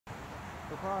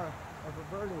For par or for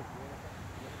birdie.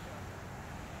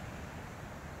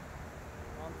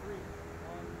 On three.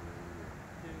 1,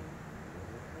 2,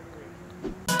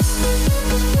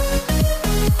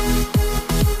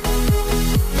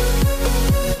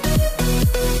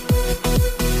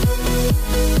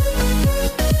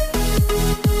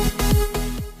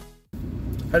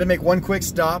 3. Had to make one quick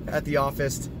stop at the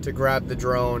office to grab the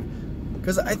drone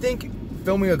because I think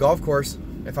filming a golf course,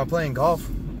 if I'm playing golf,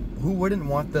 who wouldn't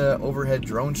want the overhead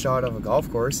drone shot of a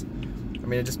golf course? I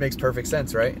mean, it just makes perfect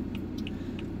sense, right?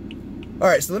 All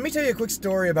right, so let me tell you a quick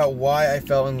story about why I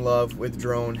fell in love with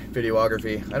drone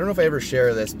videography. I don't know if I ever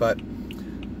share this, but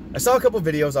I saw a couple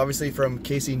videos, obviously from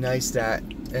Casey Neistat,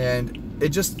 and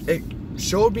it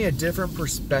showed me a different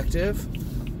perspective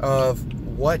of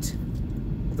what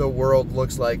the world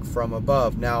looks like from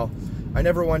above. Now, I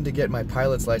never wanted to get my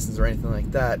pilot's license or anything like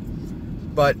that,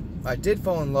 but I did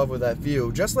fall in love with that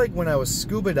view. Just like when I was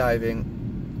scuba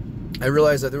diving, I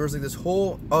realized that there was like this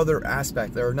whole other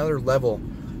aspect, or another level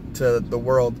to the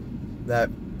world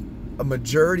that a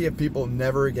majority of people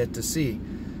never get to see.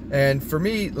 And for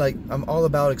me, like, I'm all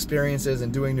about experiences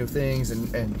and doing new things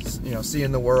and you know,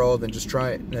 seeing the world and just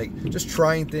trying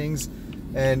things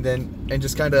and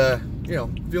just kind of, you know,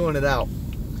 feeling it out.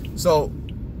 So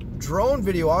drone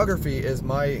videography is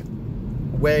my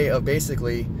way of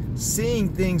basically seeing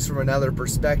things from another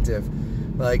perspective.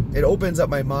 Like, it opens up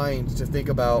my mind to think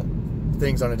about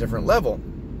things on a different level.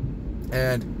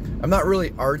 And I'm not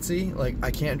really artsy. Like,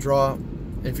 I can't draw.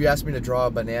 If you ask me to draw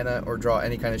a banana or draw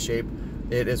any kind of shape,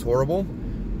 it is horrible.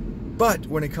 But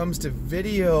when it comes to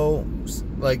video,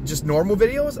 like just normal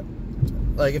videos,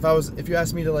 like if you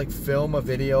asked me to like film a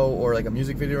video or like a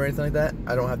music video or anything like that,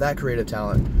 I don't have that creative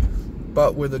talent.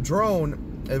 But with a drone,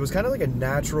 it was kind of like a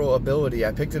natural ability.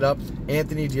 I picked it up.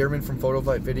 Anthony Dearman from Photo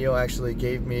Flight Video actually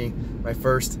gave me my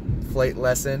first flight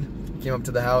lesson. He came up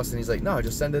to the house and he's like, no,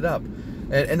 just send it up.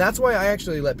 And that's why I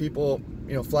actually let people,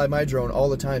 you know, fly my drone all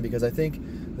the time, because I think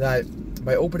that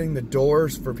by opening the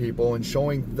doors for people and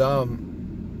showing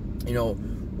them, you know,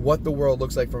 what the world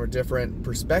looks like from a different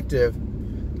perspective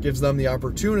gives them the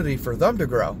opportunity for them to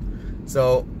grow.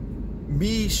 So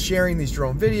me sharing these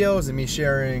drone videos and me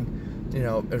sharing, you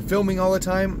know, and filming all the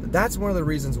time, that's one of the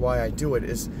reasons why I do it,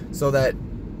 is so that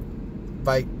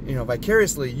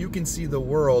vicariously you can see the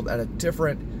world at a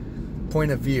different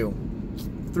point of view,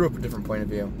 through a different point of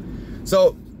view.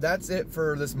 So that's it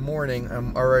for this morning.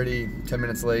 I'm already 10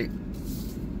 minutes late,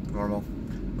 normal,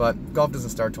 but golf doesn't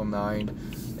start till 9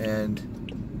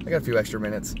 and I got a few extra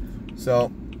minutes.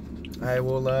 So I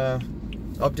will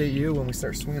update you when we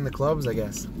start swinging the clubs, I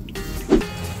guess.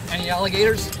 Any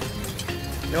alligators?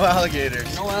 No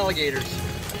alligators. No alligators.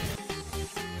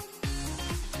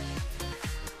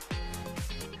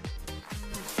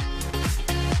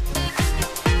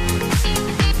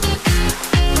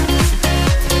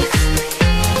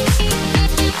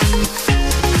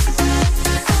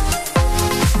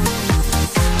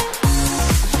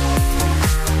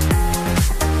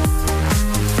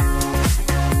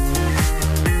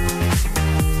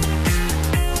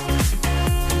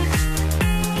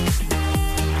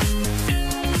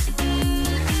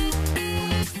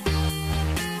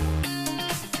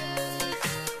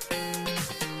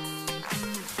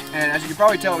 And as you can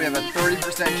probably tell, we have a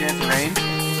 30% chance of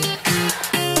rain.